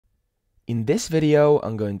In this video,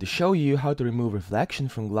 I'm going to show you how to remove reflection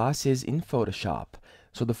from glasses in Photoshop.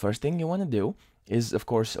 So the first thing you want to do is, of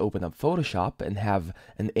course, open up Photoshop and have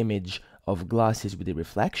an image of glasses with the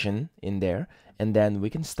reflection in there, and then we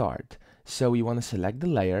can start. So you want to select the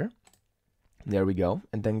layer, there we go,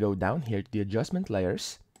 and then go down here to the adjustment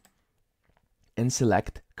layers and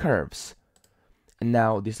select curves. And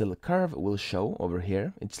now this little curve will show over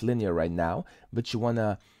here. It's linear right now, but you want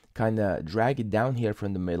to kind of drag it down here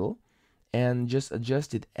from the middle and just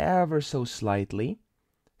adjust it ever so slightly,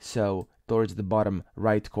 so towards the bottom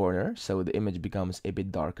right corner, so the image becomes a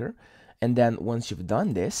bit darker. And then once you've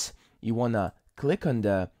done this, you want to click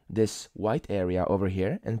on this white area over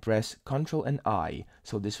here and press Ctrl and I,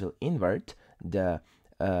 so this will invert the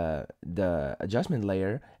adjustment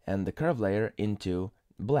layer and the curve layer into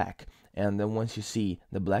black. And then once you see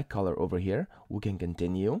the black color over here, we can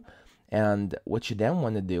continue. And what you then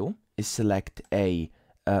want to do is select a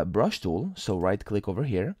brush tool, so right click over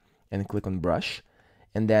here and click on brush,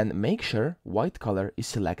 and then make sure white color is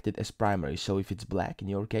selected as primary. So if it's black, in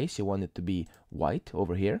your case, you want it to be white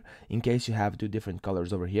over here. In case you have two different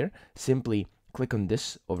colors over here, simply click on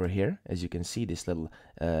this over here, as you can see, this little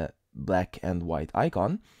black and white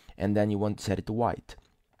icon, and then you want to set it to white.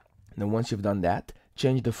 Then once you've done that,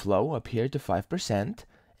 change the flow up here to 5%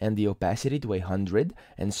 and the opacity to 100,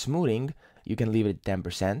 and smoothing you can leave it at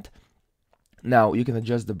 10%. Now you can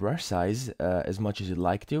adjust the brush size as much as you'd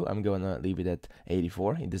like to. I'm going to leave it at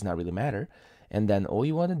 84. It does not really matter. And then all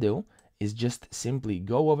you want to do is just simply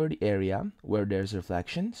go over the area where there's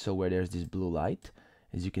reflection, so where there's this blue light,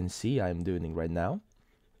 as you can see I'm doing it right now.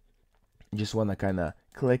 You just want to kind of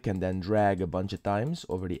click and then drag a bunch of times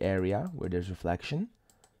over the area where there's reflection.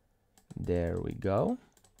 There we go.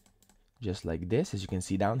 Just like this. As you can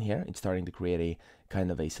see down here, it's starting to create a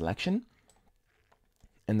kind of a selection.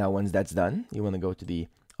 And now once that's done, you want to go to the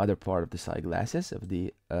other part of the side glasses of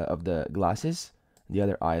the glasses, the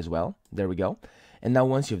other eye as well. There we go. And now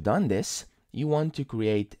once you've done this, you want to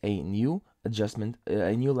create a new adjustment,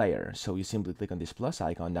 a new layer. So you simply click on this plus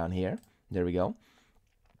icon down here. There we go.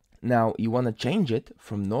 Now you want to change it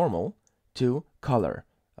from normal to color.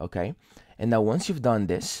 Okay. And now once you've done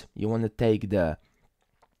this, you want to take the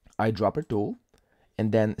eyedropper tool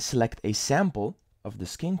and then select a sample of the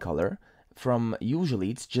skin color from, usually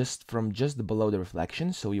it's just from just below the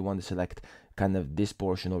reflection, so you want to select kind of this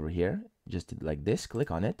portion over here, just like this, click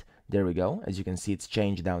on it, there we go. As you can see, it's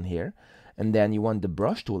changed down here. And then you want the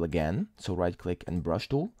brush tool again, so right click and brush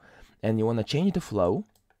tool, and you want to change the flow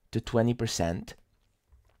to 20%,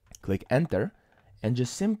 click enter, and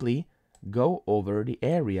just simply go over the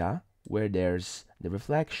area where there's the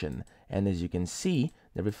reflection. And as you can see,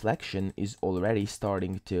 the reflection is already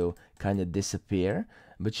starting to kind of disappear,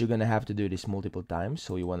 but you're gonna have to do this multiple times.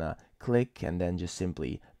 So you wanna click and then just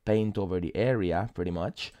simply paint over the area pretty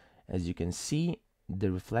much. As you can see,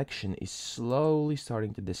 the reflection is slowly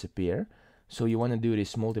starting to disappear. So you wanna do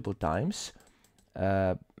this multiple times,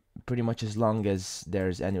 pretty much as long as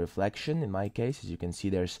there's any reflection. In my case, as you can see,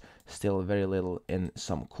 there's still very little in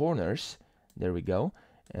some corners. There we go.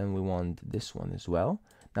 And we want this one as well.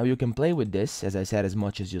 Now you can play with this, as I said, as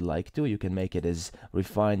much as you like to. You can make it as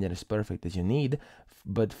refined and as perfect as you need,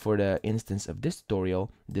 but for the instance of this tutorial,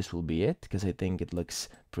 this will be it, because I think it looks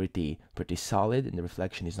pretty solid and the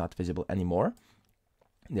reflection is not visible anymore.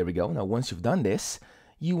 There we go. Now once you've done this,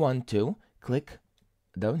 you want to click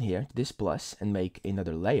down here, this plus, and make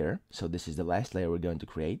another layer. So this is the last layer we're going to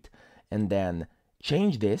create, and then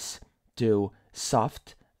change this to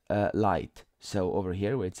soft light. So over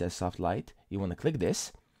here where it says soft light, you want to click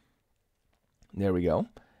this. There we go.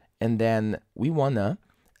 And then we want to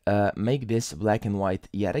make this black and white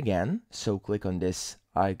yet again. So click on this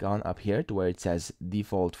icon up here to where it says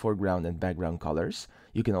default foreground and background colors.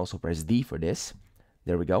 You can also press D for this.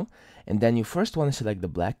 There we go. And then you first want to select the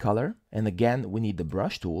black color. And again, we need the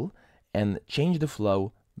brush tool and change the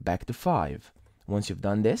flow back to 5. Once you've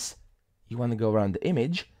done this, you want to go around the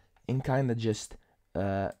image and kind of just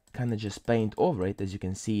paint over it. As you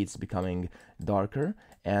can see, it's becoming darker,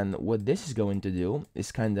 and what this is going to do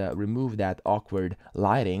is kind of remove that awkward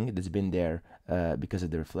lighting that's been there because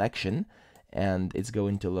of the reflection, and it's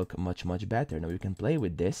going to look much better. Now you can play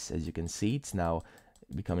with this. As you can see, it's now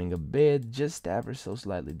becoming a bit just ever so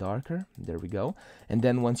slightly darker. There we go. And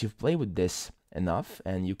then once you've played with this enough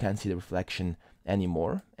and you can't see the reflection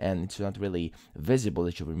anymore and it's not really visible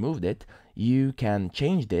that you removed it, you can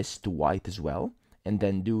change this to white as well, and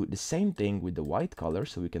then do the same thing with the white color.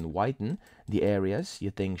 So we can whiten the areas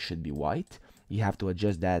you think should be white. You have to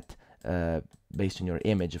adjust that based on your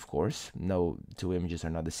image, of course. No two images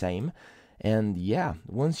are not the same. And yeah,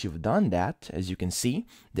 once you've done that, as you can see,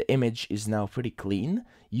 the image is now pretty clean.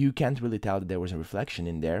 You can't really tell that there was a reflection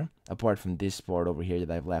in there, apart from this part over here that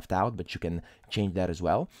I've left out, but you can change that as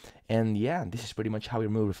well. And yeah, this is pretty much how we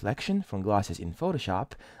remove reflection from glasses in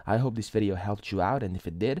Photoshop. I hope this video helped you out, and if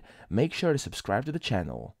it did, make sure to subscribe to the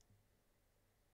channel.